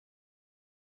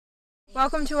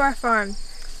Welcome to our farm.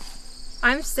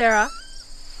 I'm Sarah,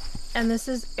 and this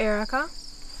is Erica.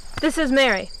 This is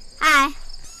Mary. Hi.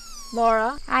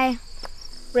 Laura. Hi.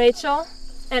 Rachel,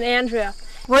 and Andrea.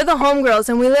 We're the Holm Girls,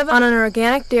 and we live on an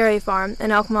organic dairy farm in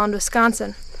Elk Mound,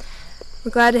 Wisconsin. We're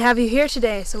glad to have you here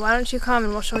today, so why don't you come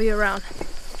and we'll show you around.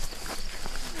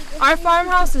 Our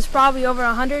farmhouse is probably over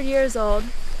 100 years old,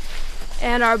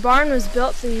 and our barn was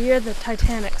built the year the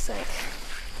Titanic sank.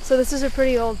 So this is a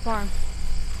pretty old farm.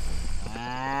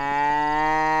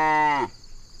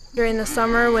 During the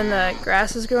summer when the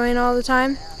grass is growing all the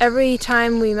time, every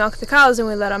time we milk the cows and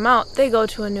we let them out, they go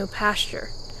to a new pasture.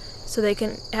 So they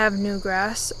can have new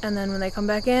grass, and then when they come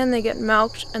back in, they get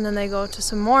milked, and then they go to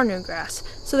some more new grass.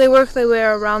 So they work their way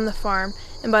around the farm,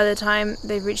 and by the time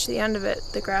they've reached the end of it,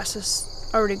 the grass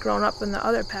is already grown up in the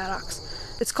other paddocks.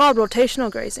 It's called rotational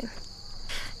grazing.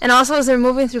 And also, as they're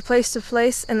moving through place to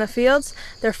place in the fields,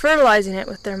 they're fertilizing it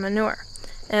with their manure.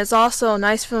 And it's also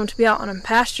nice for them to be out on a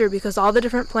pasture because all the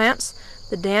different plants,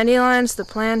 the dandelions, the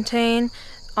plantain,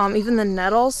 even the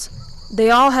nettles, they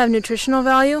all have nutritional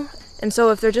value. And so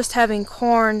if they're just having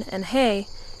corn and hay,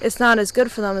 it's not as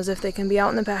good for them as if they can be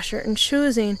out in the pasture and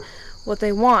choosing what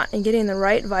they want and getting the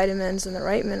right vitamins and the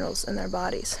right minerals in their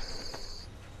bodies.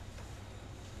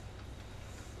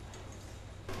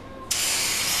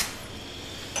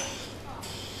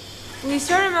 We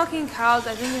started milking cows,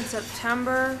 I think in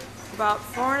September, about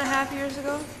 4.5 years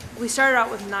ago. We started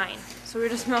out with 9. So we were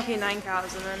just milking 9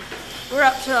 cows, and then we're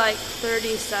up to like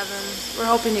 37. We're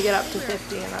hoping to get up to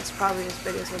 50, and that's probably as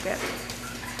big as we'll get.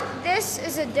 This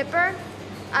is a dipper.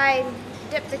 I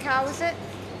dip the cow with it.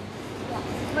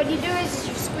 What you do is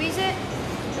you squeeze it.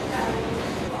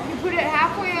 You put it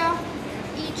halfway up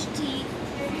each teat,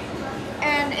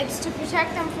 and it's to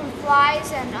protect them from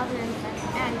flies and other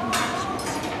infections.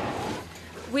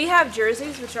 We have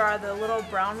jerseys, which are the little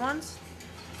brown ones,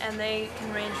 and they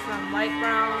can range from light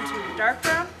brown to dark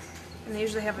brown, and they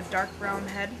usually have a dark brown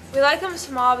head. We like them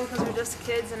small because we're just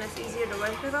kids and it's easier to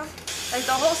work with them. Like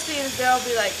the Holsteins, they'll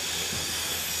be like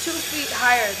 2 feet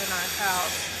higher than our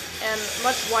cows, and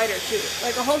much wider too.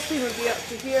 Like a Holstein would be up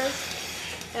to here,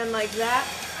 and like that.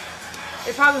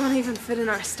 They probably wouldn't even fit in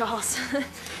our stalls.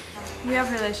 We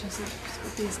have relationships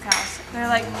with these cows. They're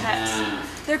like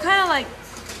pets. They're kind of like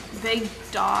big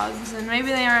dogs, and maybe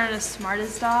they aren't as smart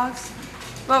as dogs,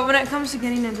 but when it comes to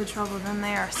getting into trouble, then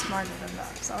they are smarter than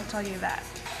dogs, I'll tell you that.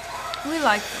 We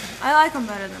like them. I like them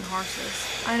better than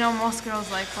horses. I know most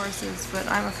girls like horses, but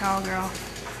I'm a cow girl.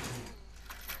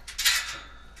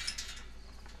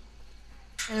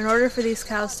 And in order for these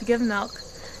cows to give milk,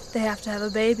 they have to have a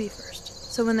baby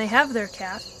first. So when they have their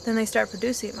calf, then they start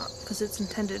producing milk, because it's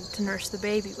intended to nurse the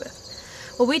baby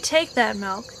with. Well, we take that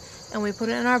milk and we put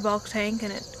it in our bulk tank,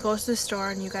 and it goes to the store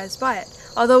and you guys buy it.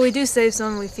 Although we do save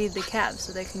some and we feed the calves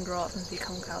so they can grow up and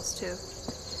become cows too.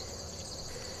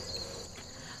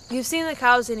 You've seen the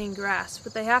cows eating grass,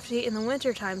 but they have to eat in the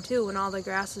winter time too when all the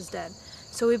grass is dead.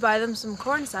 So we buy them some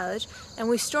corn silage and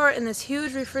we store it in this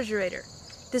huge refrigerator.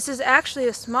 This is actually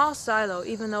a small silo,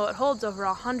 even though it holds over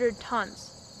 100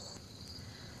 tons.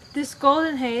 This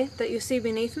golden hay that you see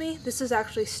beneath me, this is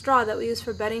actually straw that we use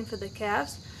for bedding for the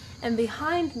calves. And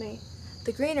behind me,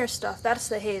 the greener stuff, that's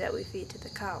the hay that we feed to the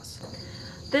cows.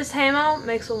 This haymow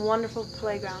makes a wonderful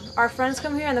playground. Our friends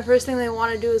come here and the first thing they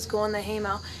want to do is go in the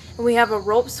haymow. And we have a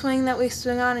rope swing that we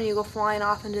swing on, and you go flying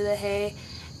off into the hay,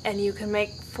 and you can make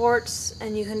forts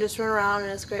and you can just run around,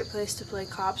 and it's a great place to play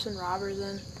cops and robbers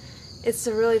in. It's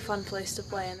a really fun place to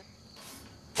play in.